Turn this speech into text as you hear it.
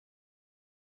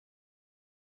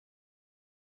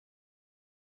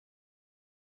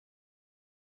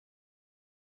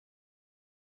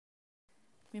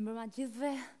Mirëmbrëma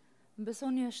gjithëve. Më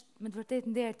besoni është me të vërtetë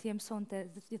nder ti mësonte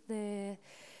dhe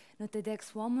në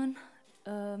TEDxWomen.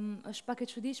 Është pak e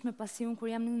çuditshme pasi unë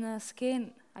kur jam në skenë,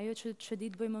 ajo që di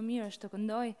të bëj më mirë është të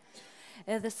këndoj.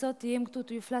 Edhe sot jem këtu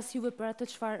të ju flas juve për atë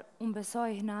çfarë unë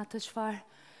besoj, në atë çfarë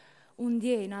unë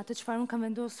ndjej, në atë çfarë unë kam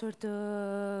vendosur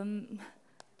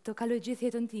të kaloj gjithë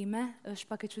jetën time. Është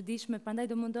pak e çuditshme, prandaj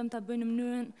do mundohem ta bëj në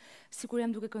mënyrën sikur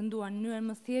jam duke kënduar, në mënyrën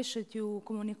më thjeshtë që ju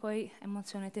komunikoj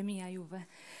emocionet e mia juve.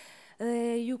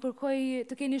 Dhe ju kërkoj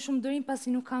të keni shumë dërim pasi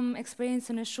nuk kam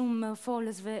eksperiencën e shumë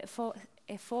folësve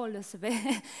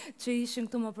që ishin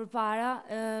këtu më përpara.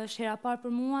 Është hera parë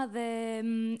për mua dhe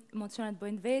emocionet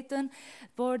bëjnë vetën,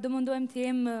 por do mundohem të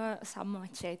jem sa më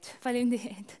qetë.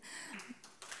 Faleminderit.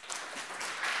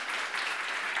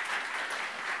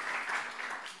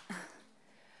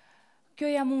 Kjo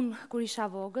jam unë kur isha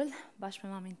vogël, bashkë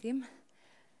me mamin tim.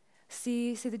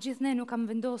 Si të gjithë ne nuk kam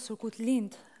vendosur ku të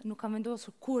lind, nuk kam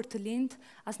vendosur kur të lind,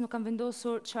 as nuk kam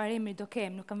vendosur çfarë emri do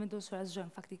kem, nuk kam vendosur asgjë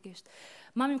faktikisht.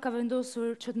 Mami më ka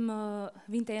vendosur që të më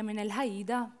vinte emrin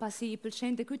Elhaida, pasi i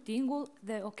pëlqente ky tingull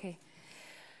dhe okay.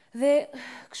 Dhe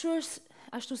kështu është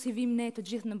ashtu si vim ne të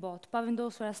gjithë në botë, pa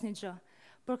vendosur asnjë gjë,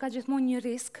 por ka gjithmonë një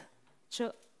risk që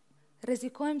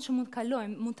rrezikojmë që mund të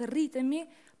kalojmë, mund të rritemi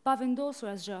pa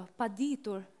vendosur asgjë, pa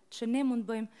ditur që ne mund të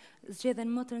bëjmë zgjedhjen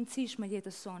më të rëndësishme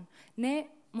jetës sonë. Ne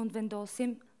mund të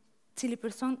vendosim cili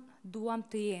person duam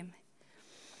të jemi.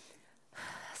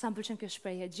 Sa më pëlqen kjo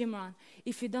shprehje, Jim Rohn.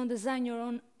 If you don't design your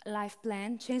own life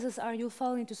plan, chances are you'll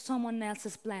fall into someone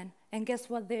else's plan. And guess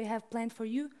what they have planned for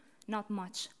you? Not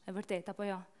much. E vërtet, apo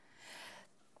jo?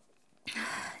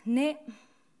 Ne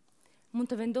mund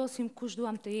të vendosim kush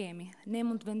duam të jemi. Ne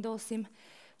mund të vendosim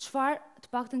të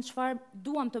paktën çfarë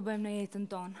duam të bëjmë në jetën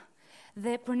tonë.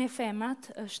 Dhe për ne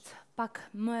femrat është pak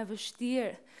më e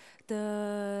vështirë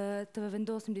të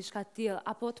vendosim diçka të tillë,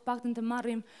 apo të paktën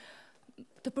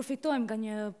të përfitojmë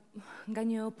nga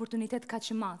një oportunitet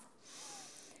kaq i madh.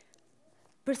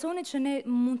 Personi që ne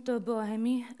mund të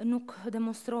bëhemi nuk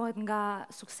demonstrohet nga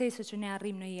sukseset që ne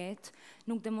arrijmë në jetë,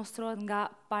 nuk demonstrohet nga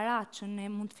paratë që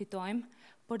ne mund të fitojmë,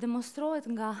 por demonstrohet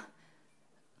nga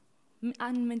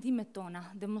mendimet tona,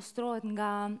 demonstrohet nga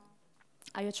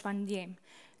ajo çfarë ndjejmë,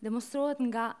 demonstrohet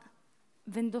nga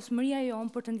vendosmëria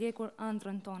jonë për të ndjekur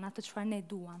ëndrrën tonë, atë çfarë ne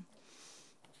duam.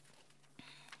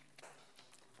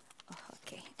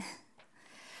 Okej.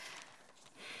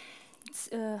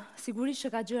 Sigurisht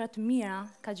që ka gjëra të mira,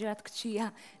 ka gjëra të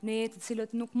këqija në jetë të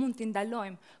cilët nuk mund t'i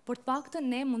ndalojmë, por të paktën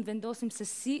ne mund vendosim se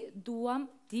si duam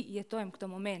t'i jetojmë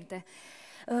këto momente.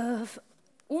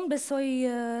 Unë besoj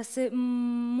se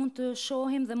mund të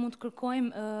shohim dhe mund të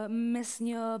kërkojmë mes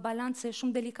një balance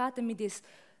shumë delikate midis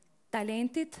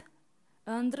talentit,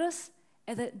 ëndrrës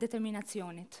edhe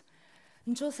determinacionit.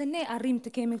 Nëse ne arrim të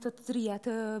kemi këto të trija,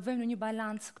 të vëmë në një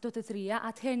balancë këto të trija,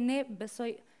 atëherë ne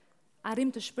besoj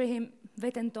arrim të shprehim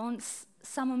veten tonë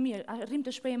sa më mirë, arrim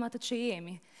të shprehim atë që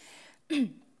jemi.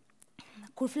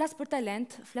 Kur flas për talent,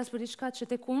 flas për diçka që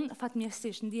tek unë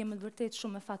fatmirësisht ndihem me vërtet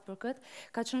shumë me fat për këtë,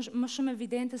 ka qenë më shumë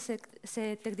evidente se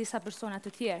tek disa persona të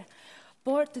tjerë.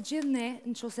 Por të gjithë ne,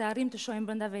 nëse arrim të shohim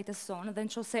brenda vetes sonë dhe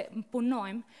nëse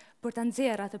punojmë për ta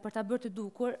nxjerrë atë, për ta bërë të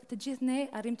dukur, të gjithë ne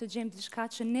arrim të gjejmë diçka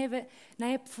që neve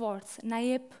na jep forcë, na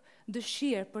jep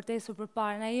dëshirë për të ecur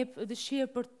përpara, na jep dëshirë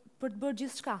për të bërë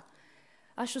gjithçka.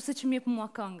 Ashtu siç më jep mua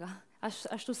kënga,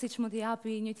 ashtu siç mund t'i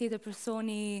japi një tjetër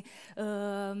personi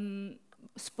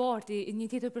sporti, një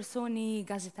tjetër personi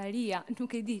gazetaria,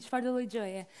 nuk e di, çfarë do lloj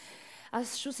gjëje.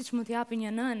 Ashtu siç mund t'i japi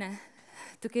një nënë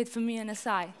të ketë fëmijën e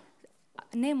saj.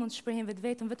 Ne mund të shprehim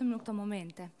vetëm në këto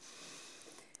momente.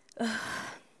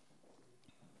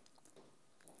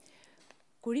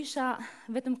 Kur isha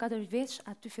vetëm 4 vjeç,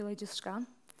 aty filloi gjithçka.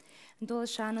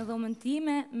 Ndodhesha në dhomën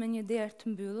time me një derë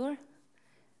të mbyllur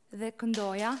dhe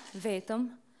këndoja vetëm,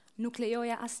 nuk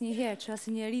lejoja asnjëherë që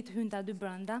asnjëri të hynte aty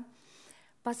brenda,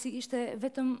 pasi ishte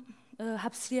vetëm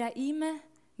hapësira ime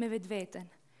me vetveten.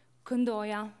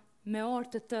 Këndoja me orë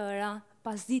të tëra,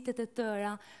 pas ditët të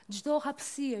tëra, çdo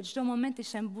hapësirë, çdo moment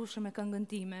ishte mbushur me këngën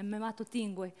time, me ato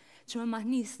tinguj që më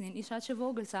mahnisnin. Isha aq e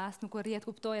vogël sa as nuk rrihet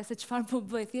kuptoja se çfarë po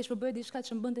bëj, thjesht po bëj diçka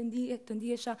që më bënte të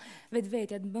ndihesha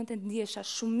vetvetja, të bënte të ndihesha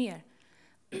shumë mirë.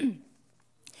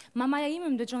 Mamaja ime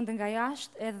më dëgjonte nga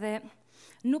jashtë edhe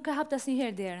nuk e hapte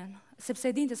asnjëherë derën, sepse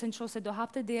e dinte se nëse do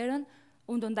hapte derën,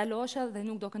 unë do ndalohesha dhe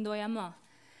nuk do këndoja më.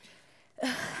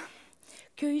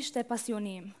 Kjo ishte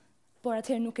pasioni im, por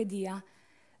atëherë nuk e dija.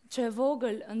 që e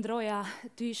vogël ndroja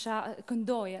të isha të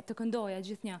këndoja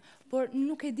gjithnjë, por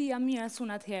nuk e dija mirë as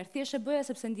unë atëherë. Thjesht e bëja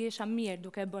sepse ndjesha mirë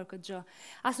duke e bërë këtë gjë.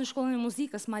 As në shkollën e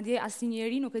muzikës, madje asnjë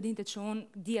njeri nuk e dinte që unë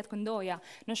dija të këndoja.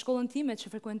 Në shkollën time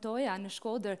që frekuentoja në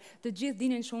Shkodër, të gjithë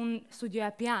dinin që unë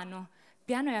studioja piano.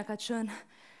 Pianoja ka qenë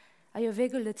ajo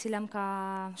vegël e cila më ka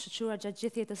shoqëruar gjatë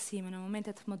gjithë jetës time, në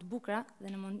momentet më të bukura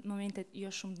dhe në momentet jo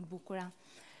shumë të bukura.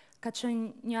 Ka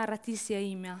qenë një arratisje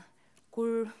ime.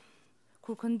 Kur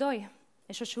këndoj,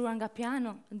 e shoqëruar nga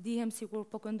piano, ndihem si kur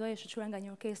po këndoj e shoqëruar nga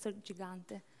një orkestër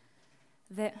gjigante.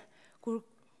 Dhe kur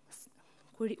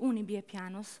unë i bie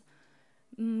pianos,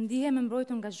 ndihem e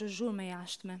mbrojtur nga çdo zhurmë e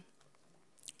jashtme.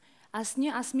 As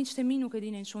miqtë e mi nuk e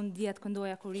dinin që unë dija të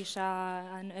këndoja kur isha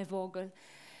e vogël.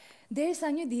 Derisa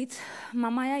një ditë,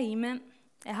 mamaja ime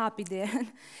e hapi derën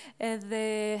edhe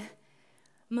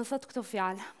më thot këto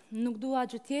fjalë: nuk dua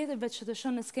gjë tjetër veç që të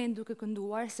shon në skenë duke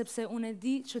kënduar, sepse unë e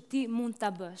di që ti mund ta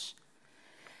bësh.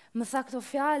 Më tha këto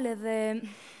fjalë edhe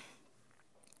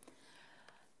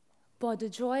po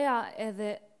dëgjoja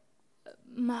edhe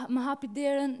më hapi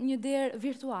derën, një derë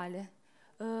virtuale.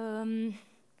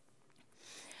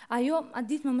 Ajo atë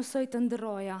ditë më mësoi të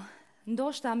ndërroja.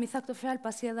 Ndoshta mi tha këto fjalë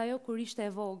pasi edhe ajo kur ishte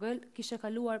e vogël kishte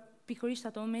kaluar pikërisht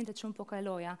ato momente që unë po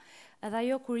kaloja. Edhe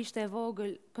ajo kur ishte e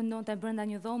vogël këndonte brenda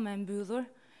një dhome e mbyllur,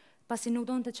 pasi nuk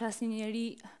donte që asnjë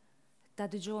njeri ta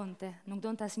dëgjonte, nuk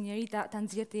donte asnjë njeri ta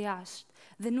nxjerrte jashtë.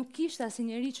 Dhe nuk kishte asnjë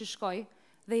njeri që shkoi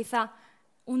dhe i tha: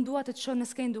 unë dua të të shoh në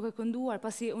skenë duke kënduar,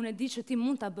 pasi unë e di që ti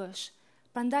mund ta bësh.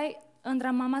 Prandaj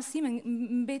ëndra mamas ime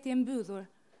mbeti e mbyllur.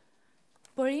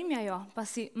 Por imja jo,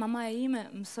 pasi mamaja ime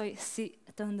mësoi si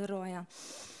të ndërroja.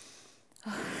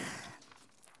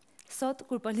 Sot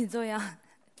kur po lexoja,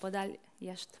 po dal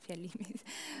jashtë fjalimit.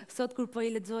 Sot kur po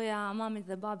i lexoja mamit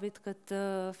dhe babit këtë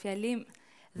fjalim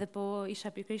dhe po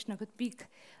isha pikërisht në këtë pikë,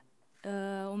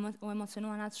 u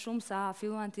emocionuan atë shumë sa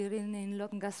filluan të rrinin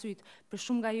lot nga syt. Për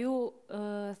shumë nga ju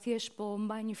thjesht po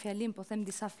mbaj një fjalim, po them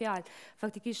disa fjalë.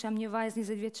 Faktikisht jam një vajzë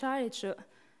 20 vjeçare që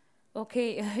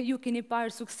ju keni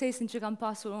parë suksesin që kam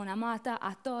pasur unë, ama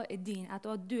ato e din,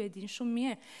 ato dy e din shumë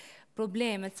mirë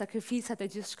problemet, sakrificat e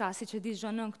gjithçka, siç e di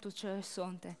çdo nën këtu që është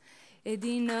sonte. E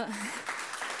din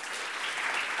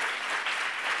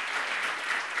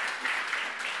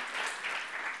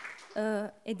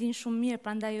e din shumë mirë,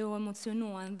 prandaj u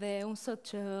emocionuan dhe unë sot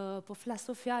që po flas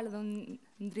këto fjalë dhe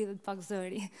ndridhet pak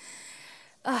zëri.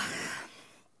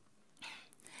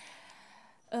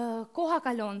 Koha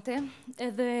kalonte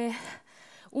edhe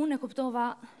unë e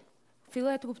kuptova,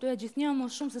 filloja të kuptoja gjithnjë më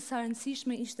shumë se sa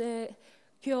rëndësishme ishte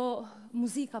kjo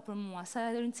muzika për mua, sa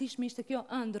rëndësishme ishte kjo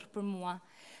ëndër për mua.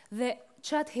 Dhe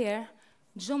që atëherë,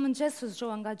 çdo mëngjes që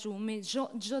zgjoha nga xhumi,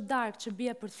 çdo darkë që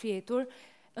bie për të fjetur,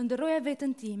 ndërroja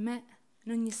veten time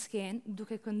në një skenë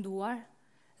duke kënduar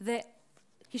dhe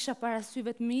kisha parasysh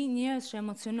vetëm njerëz që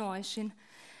emocionoheshin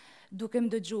duke më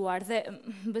dëgjuar. Dhe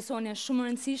besoni, është shumë e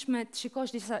rëndësishme të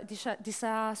shikosh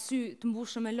disa sy të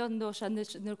mbushur me lot ndoshta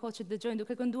ndërkohë që dëgjojnë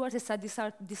duke kënduar, se sa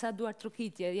disa duar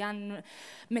trokitje, janë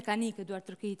mekanike duar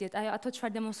trokitjet. Ato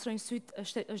çfarë demonstrojnë syt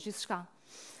është gjithçka.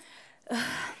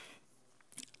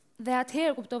 Dhe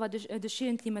atëherë kuptova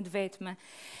dëshirën time të vetme.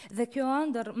 Dhe kjo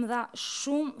ëndër më dha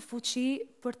shumë fuqi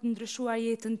për të ndryshuar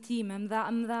jetën time, më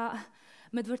dha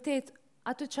me të vërtetë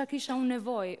ato çka kisha unë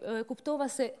nevojë.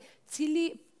 Kuptova se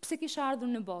pse kisha ardhur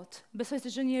në botë. Besoj se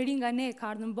çdo njeri nga ne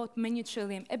ka ardhur në botë me një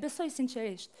qëllim. E besoj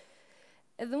sinqerisht.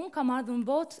 Edhe unë kam ardhur në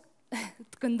botë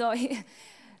të këndoj,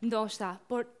 ndoshta,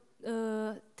 por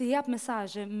të jap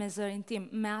mesazhe me zërin tim,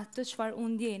 me atë çfarë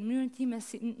unë ndjej, në mënyrën time,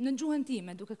 në gjuhën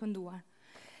time duke kënduar.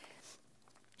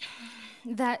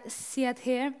 Dhe si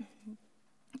atëherë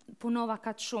punova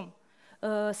kaq shumë,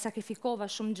 sakrifikova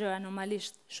shumë gjëra,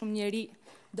 normalisht shumë njeri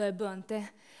do e bënte,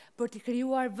 për të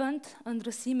krijuar vend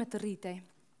ëndrësime të rritej.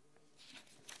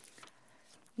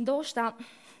 Ndoshta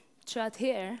që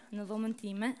atëherë në dhomën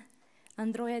time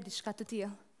ndroja diçka të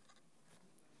tillë.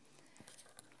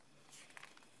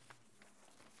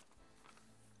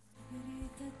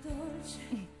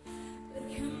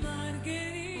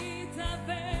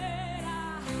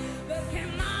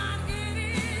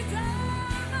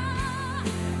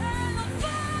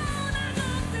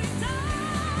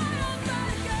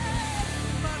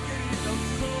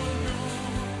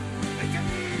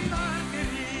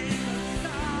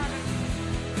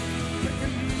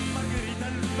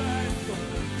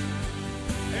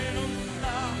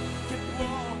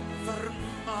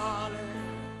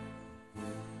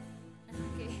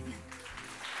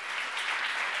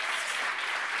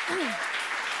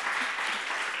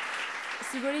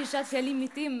 Sigurisht, gjatë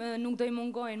fjalimit tim nuk do i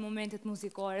mungojnë momentet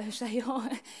muzikore, është ajo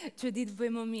që di të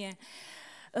bëj më mirë.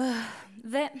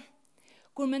 Dhe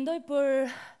Kur mendoj për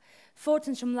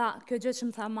forcën që më dha, kjo gjë që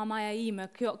më tha mamaja ime,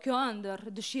 kjo ëndër,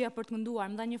 dëshira për të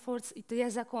kënduar, më dha një forcë të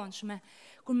jashtëzakonshme.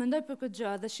 Kur mendoj për këtë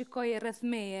gjë dhe shikoj rreth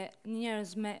meje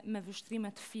njerëz me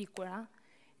vështrime të fikura,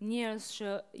 njerëz që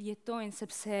jetojnë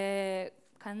sepse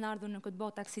kanë ardhur në këtë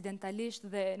botë aksidentalisht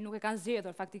dhe nuk e kanë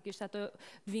zgjedhur faktikisht ato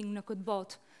vinë në këtë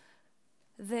botë.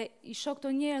 Dhe i shoh këto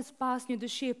njerëz pas një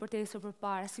dëshirë për të ecur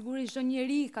përpara. Sigurisht çdo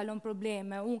njeri kalon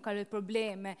probleme, unë kaloj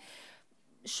probleme.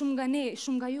 Shumë nga ne,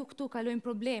 shumë nga ju këtu kalojnë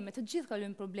probleme, të gjithë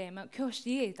kalojnë probleme. Kjo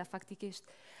është jeta faktikisht.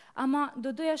 Ama do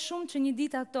doja shumë që një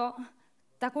ditë ato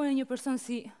takojnë një person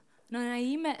si nëna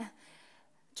ime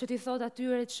që t'i thot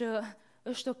atyre që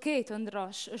është okej të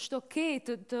ndrosh, është okej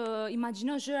të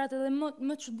imagjinosh gjërat edhe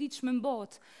më çuditshme në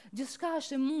botë. Gjithçka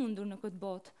është e mundur në këtë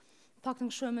botë. Paktën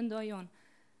kështu e mendoj unë.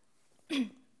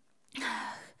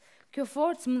 Kjo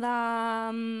forcë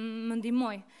më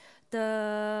ndihmoi të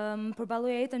më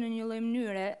përballoj jetën në një lloj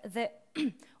mënyre dhe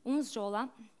unë zgjodha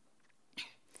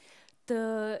të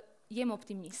jem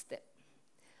optimiste.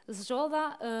 Zgjodha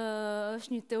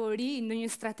është një teori, në një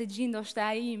strategji ndoshta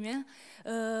ime,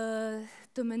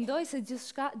 të mendoj se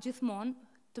gjithmonë,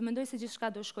 të mendoj se gjithçka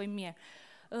do shkojë mirë.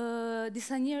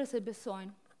 Disa njerëz e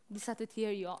besojnë, disa të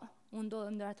tjerë jo. Unë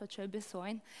ndodhem ndër ato që e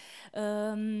besojnë.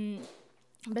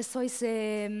 Besoj se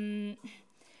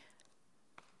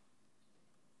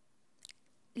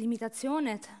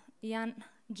limitacionet janë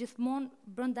gjithmonë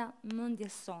brenda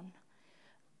mendjes sonë.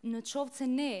 Në qoftë se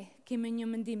ne kemi një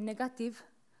mendim negativ,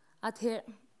 atëherë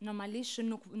normalisht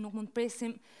nuk mund të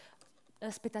presim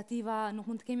nuk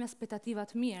mund të kemi ekspektativa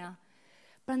të mira.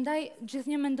 Prandaj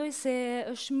gjithnjë mendoj se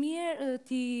është mirë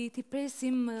ti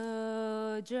presim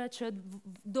gjërat që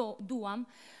duam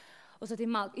ose ti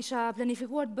mall. Isha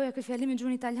planifikuar të bëja këtë fjalim në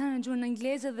gjuhën italiane, në gjuhën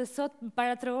angleze dhe sot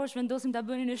para 3 orësh vendosim ta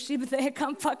bëni në shqip dhe e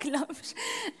kam pak lëmsh.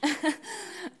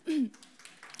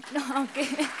 No,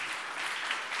 okay.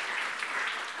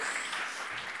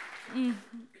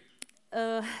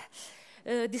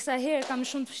 Disa herë kam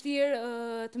shumë të vështirë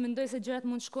të mendoj se gjërat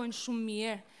mund të shkojnë shumë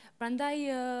mirë. Prandaj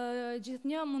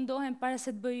gjithnjë mundohem para se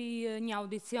të bëj një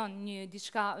audicion, një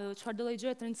diçka, çfarë do lloj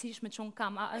gjëre të rëndësishme që un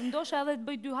kam. Ndoshta edhe të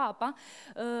bëj 2 hapa.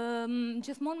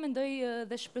 Gjithmonë mendoj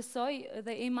dhe shpresoj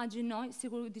dhe e imagjinoj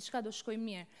sikur diçka do shkojë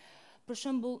mirë. Për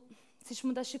shembull, siç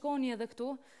mund ta shikoni edhe këtu,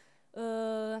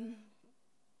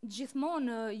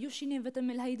 gjithmonë ju shihni vetëm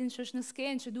Elhaidën që është në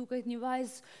skenë, që duket një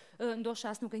vajzë,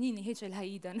 ndoshta as nuk e njihni hiç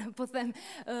Elhaidën, po them,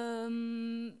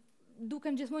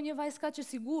 dukem gjithmonë një vajzë kaq e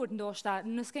sigurt, ndoshta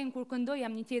në skenë kur këndoj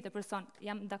jam një tjetër person.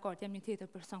 Jam dakord, jam një tjetër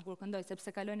person kur këndoj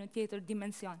sepse kaloj në tjetër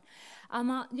dimension.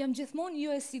 Ama jam gjithmonë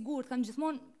jo e sigurt, kam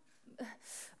gjithmonë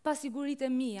pasiguritë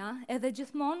e mia, edhe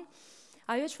gjithmonë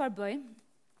ajo çfarë bëj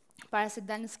para se të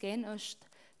dal në skenë është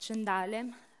që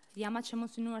ndalem. Jam aq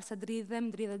emocionuar sa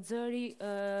dridhet zëri,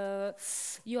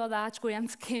 jo edhe aq kur jam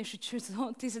të skenë, shqyr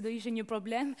zoti se do ishte një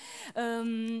problem.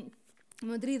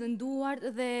 Më dridhen duart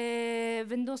dhe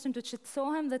vendosim të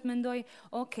qetësohem dhe të mendoj,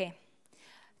 okay,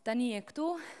 tani e këtu,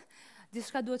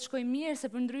 diçka duhet shkojë mirë, se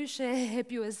përndryshe e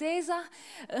piu e zeza.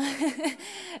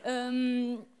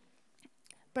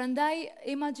 Prandaj,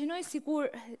 imagjinoj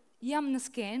sikur jam në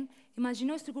skenë,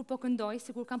 imagjinoj sikur po këndoj,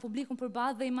 sikur kam publikun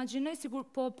përballë dhe imagjinoj sikur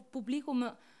po publiku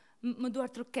më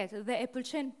duart rroket dhe e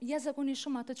pëlqen jashtëzakonisht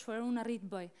shumë atë çfarë unë arrit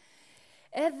bëj.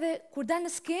 Edhe kur dal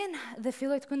në skenë dhe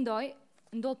filloj të këndoj,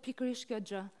 ndodh pikërisht kjo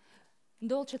gjë.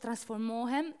 Ndodh që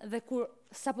transformohem dhe kur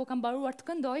sapo kam mbaruar të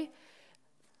këndoj,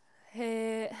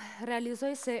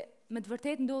 realizoj se me të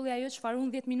vërtetë ndodhi ajo çfarë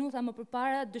unë 10 minuta më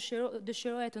përpara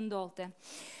dëshiroja të ndodhte.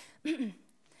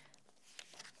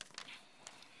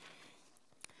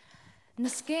 Në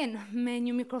skenë me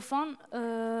një mikrofon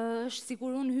është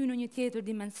sikur unë hy në një tjetër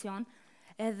dimension,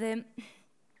 edhe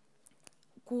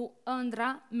ku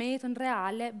ëndra me jetën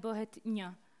reale bëhet një.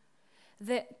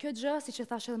 Dhe kjo gjë, siç e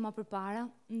thash edhe më përpara,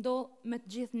 ndodh me të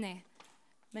gjithë ne.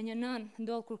 Me një nën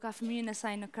ndodh kur ka fëmijën e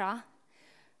saj në krah,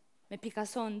 me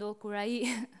Picasso ndodh kur ai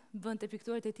bënte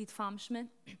pikturat e tij të famshme,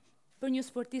 për një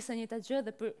sportist e njëjta gjë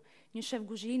dhe për një shef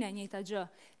kuzhine e njëjta gjë.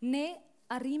 Ne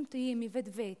arrim të jemi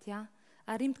vetvetja,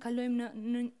 arrim të kalojmë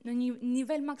në një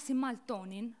nivel maksimal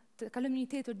tonin, të kalojmë në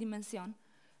një tjetër dimension,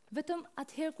 vetëm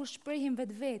atëherë kur shprehim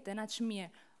vetveten aq mirë.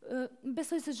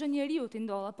 Besoj se çdo njeriu t'i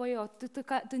ndodh, apo jo,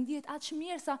 të ndihet aq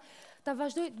mirë sa ta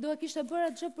vazhdoj, do e kishte bërë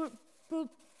atë gjë për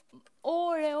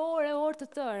ore të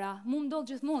tëra. Mu ndodh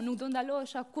gjithmonë, nuk do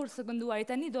ndalohesha kurrë së kënduari.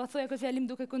 Tani do a thoja këtë fjalim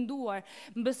duke kënduar,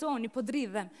 më besoni, po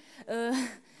dridhem.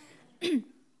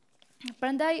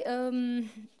 Prandaj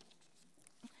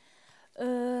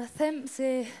them se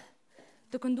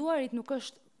të kënduarit nuk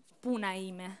është puna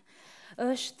ime.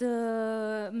 Është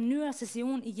mënyra se si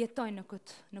unë jetoj në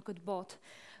këtë botë.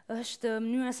 është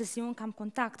mënyra se si unë kam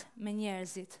kontakt me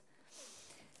njerëzit.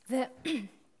 Dhe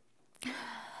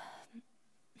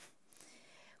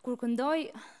kur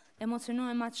këndoj,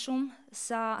 emocionohem më shumë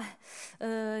sa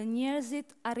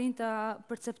njerëzit arrin të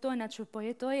perceptojnë atë që po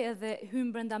jetoj edhe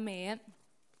hyjnë brenda meje.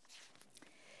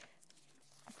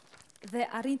 Dhe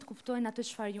arrin të kuptojnë atë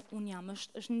çfarë unë jam.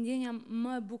 Është ndjenja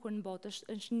më e bukur në botë.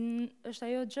 Është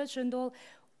ajo gjë që ndodh,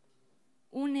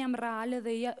 unë jam reale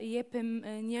dhe jepem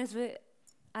njerëzve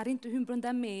arrin të hyjnë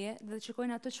brenda meje dhe të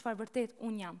shikojnë atë çfarë vërtet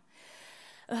unë jam.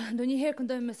 Ndonjëherë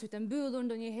këndoj me sytë e mbyllur,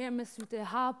 ndonjëherë me sytë e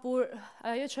hapur.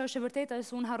 Ajo që është e vërteta është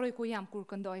se unë harroj ku jam kur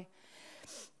këndoj.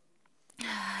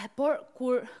 Por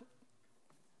kur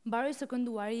mbaroj së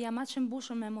kënduari, jam aq e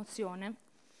mbushur me emocione.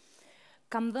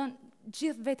 Kam dhënë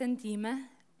gjithë veten time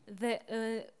dhe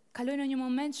kaloj në një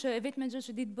moment që e vetme gjë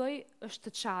që di të bëj është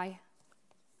të çaj.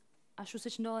 Ashtu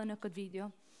siç ndodhe në këtë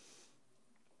video.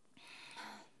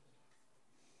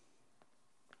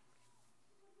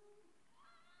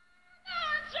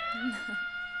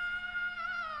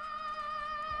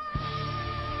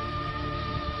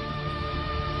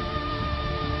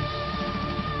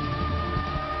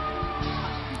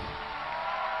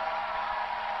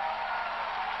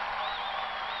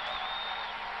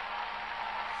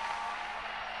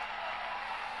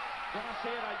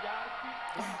 Buonasera agli arti,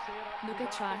 buonasera. Duke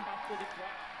çaj.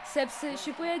 Sepse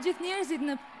shikoja gjithë njerëzit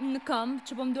në këmbë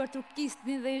që po më duar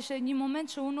turkistin dhe ishte një moment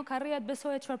që unë nuk arrija të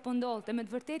besoja çfarë po ndodhte. Me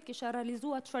të vërtetë kisha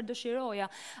realizuar çfarë dëshiroja,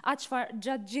 atë çfarë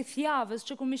gjatë gjithë javës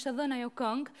që kur më ishte dhënë ajo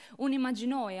këngë, unë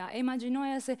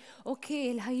imagjinoja se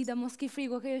okay, Elhaida, mos ki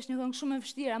frikë, okay, është një këngë shumë e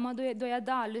vështirë, ama doja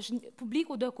dalësh,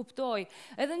 publiku do e kuptoj.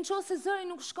 Edhe nëse zëri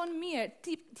nuk shkon mirë,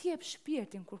 ti jep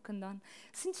shpirtin kur këndon.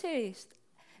 Sinqerisht,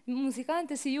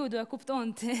 muzikante si ju do e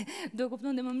kuptonte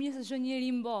më mirë se çdo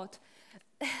njeri në botë.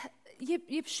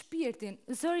 Jep shpirtin.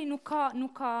 Zëri nuk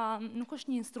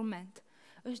është një instrument.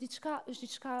 Është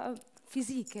diçka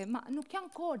fizike, nuk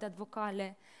janë kordat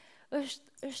vokale.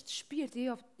 Është shpirti,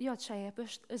 jo ç'a jep,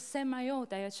 është zemra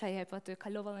jote ajo ç'a jep aty.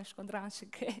 Kalova në Shkodran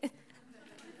shikret.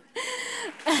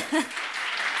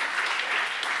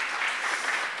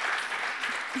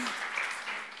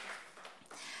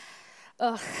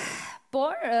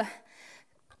 Por,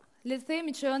 le të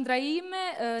themi që ëndra ime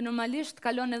normalisht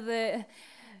kalon edhe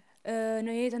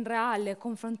në jetën reale,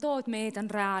 konfrontohet me jetën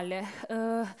reale.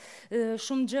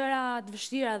 Shumë gjëra të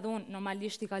vështira dhe unë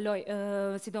normalisht i kaloj,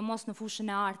 sidomos në fushën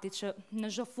e artit, që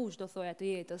në çdo fushë do thoja të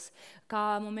jetës,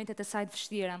 ka momentet e saj të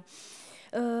vështira.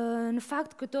 Në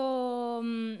fakt këto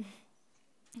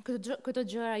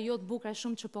gjëra jo të bukura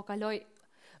shumë që po kaloj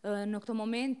në këto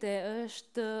momente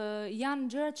janë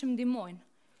gjëra që më ndihmojnë.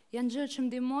 Janë gjëra që më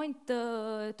ndihmojnë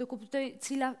të kuptoj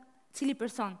cili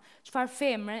person, çfarë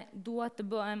femre dua të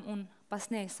bëhem unë pas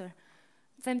nesër.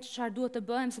 Them çfarë duhet të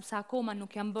bëhem sepse akoma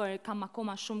nuk jam bërë, kam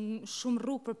akoma shumë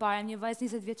rrugë përpara, një vajzë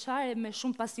 20 vjeçare me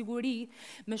shumë pasiguri,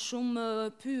 me shumë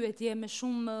pyetje, me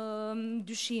shumë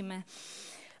dyshime.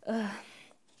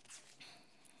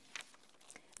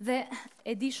 Dhe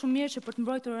e di shumë mirë që për të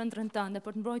mbrojtur ëndrrën tënde,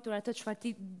 për të mbrojtur atë çfarë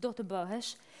ti do të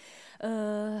bëhesh,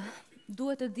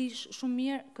 duhet të dish shumë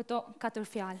mirë këto 4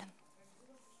 fjalë.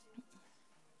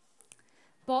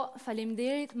 Po,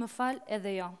 faleminderit, më fal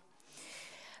edhe jo.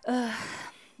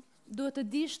 Duhet të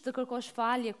dish të kërkosh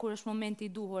falje kur është momenti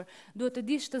i duhur. Duhet të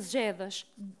dish të zgjedhësh.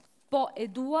 Po, e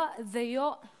dua dhe jo,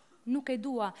 nuk e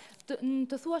dua.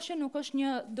 Të thuash që nuk është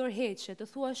një dorëheqje, të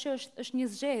thuash që është një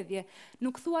zgjedhje.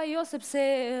 Nuk thua jo sepse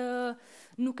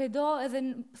nuk e do, edhe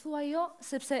thua jo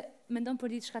sepse mendon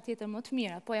për diçka tjetër më të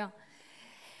mirë, po jo.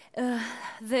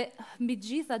 Dhe mbi të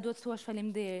gjitha duhet të thuash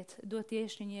faleminderit. Duhet të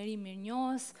jesh një njeri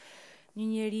mirënjohës, një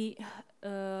njeri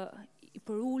i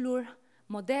përulur,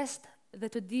 modest, dhe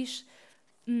të dish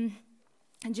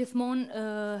gjithmonë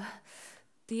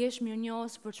të jesh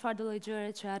mirënjohës për çfarë do lloj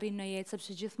gjëre që arrin në jetë,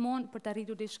 sepse gjithmonë për të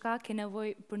arritur diçka ke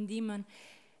nevojë për ndihmën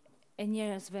e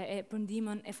njerëzve, për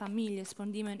ndihmën e familjes, për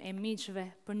ndihmën e miqve,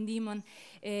 për ndihmën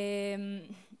e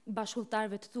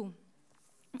bashkëpunëtarëve të tu.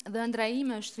 Dhe ëndra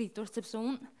ime është rritur sepse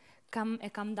unë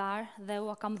e kam darë dhe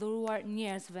ua kam dhuruar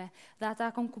njerëzve dhe ata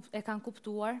e kanë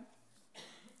kuptuar.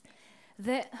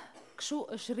 Dhe kështu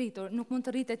është rritur, nuk mund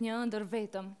të rritet një ëndër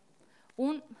vetëm.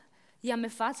 Unë jam me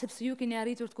fat sepse ju keni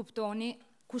arritur të kuptoni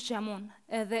kush jam unë,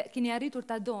 edhe keni arritur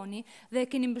ta doni dhe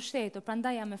keni mbështetur,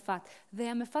 prandaj jam me fat. Dhe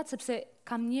jam me fat sepse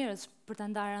kam njerëz për ta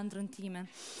ndarë ëndrrën time.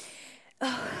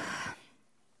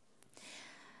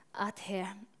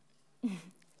 Atëherë,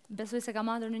 besoj se kam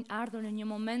ardhur në një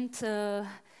moment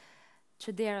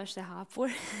që dera është e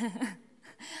hapur.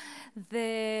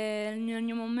 Dhe në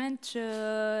një moment që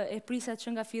e prisa që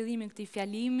nga fillimi këtij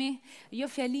fjalimi, jo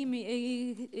fjalimi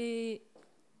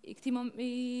i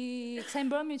kësaj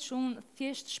mbrëmjet që unë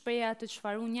thjesht shpreha atë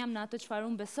çfarë unë jam, në atë çfarë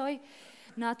unë besoj,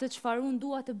 në atë çfarë unë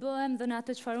dua të bëhem dhe në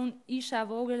atë çfarë unë isha e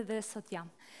vogël dhe sot jam.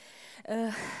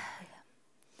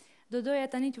 Do doja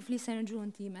tani t'ju flisja në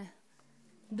gjuhën time,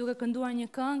 duke kënduar një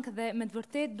këngë dhe me të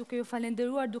vërtet duke ju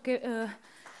falenderuar, duke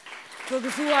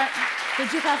përgëzuar të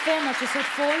gjitha femrat që sot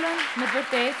folën, me të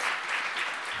vërtet.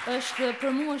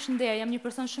 Për mua është nder, jam një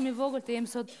person shumë i vogël të jem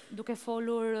sot duke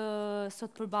folur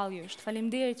sot përballë jush.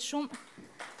 Faleminderit shumë.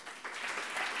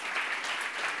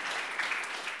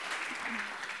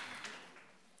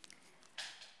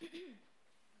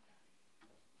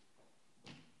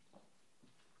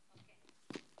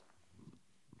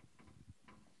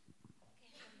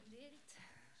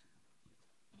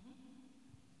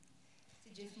 Si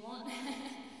gjithmonë.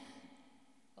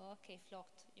 Okej,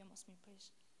 flokt, jo mos mi prish.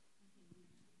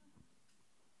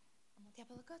 A më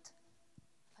t'japë edhe këtë?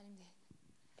 Faleminderit.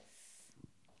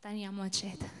 Tani jam më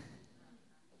qetë.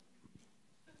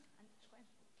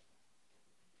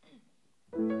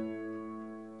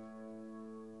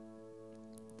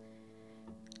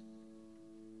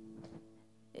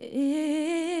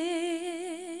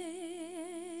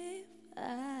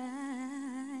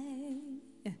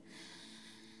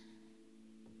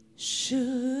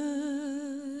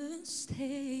 Should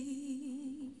stay,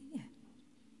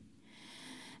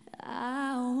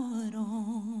 I would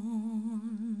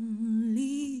only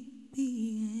be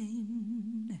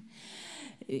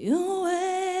in your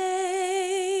way.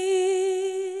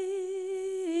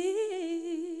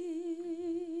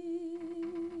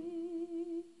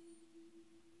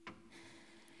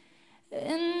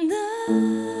 And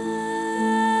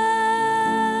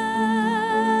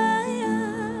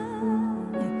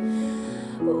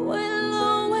will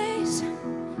always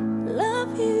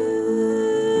love you.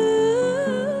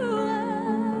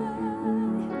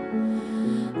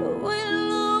 I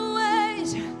will always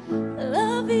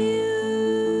love you.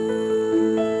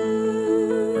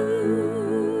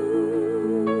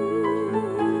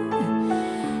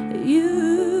 You,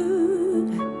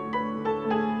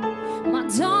 my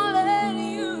darling,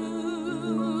 you.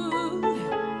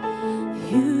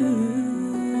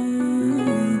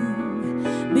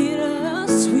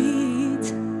 Bittersweet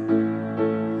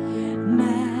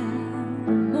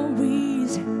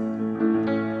memories,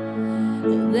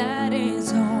 that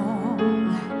is all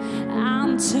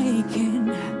I'm taking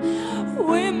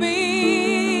with me.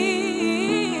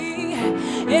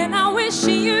 And I wish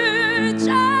you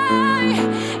joy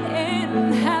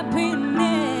and happiness,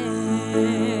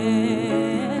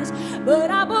 but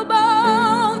above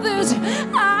all this,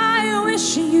 I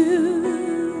wish you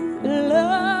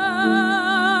love.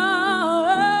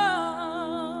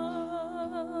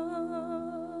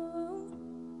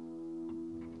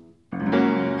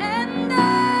 And I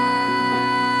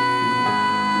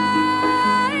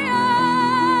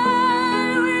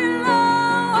will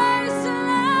always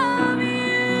love you.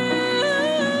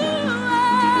 I will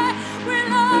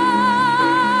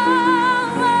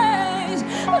always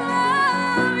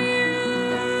love you.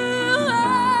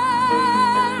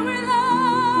 I will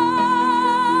always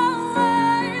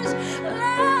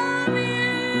love you.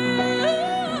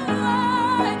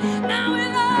 I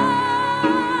will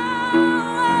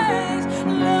always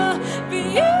love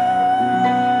you.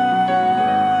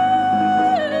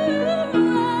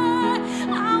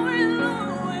 I will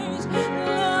always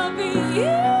love you.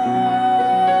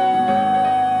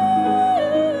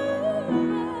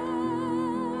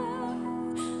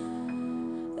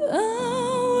 I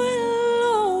will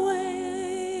always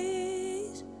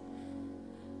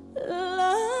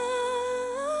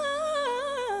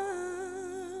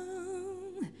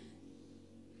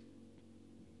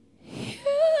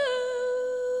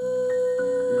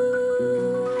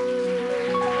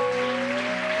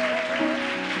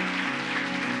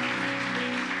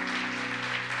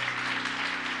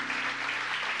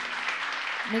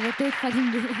Me vërtet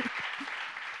faleminderit.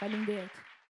 Faleminderit.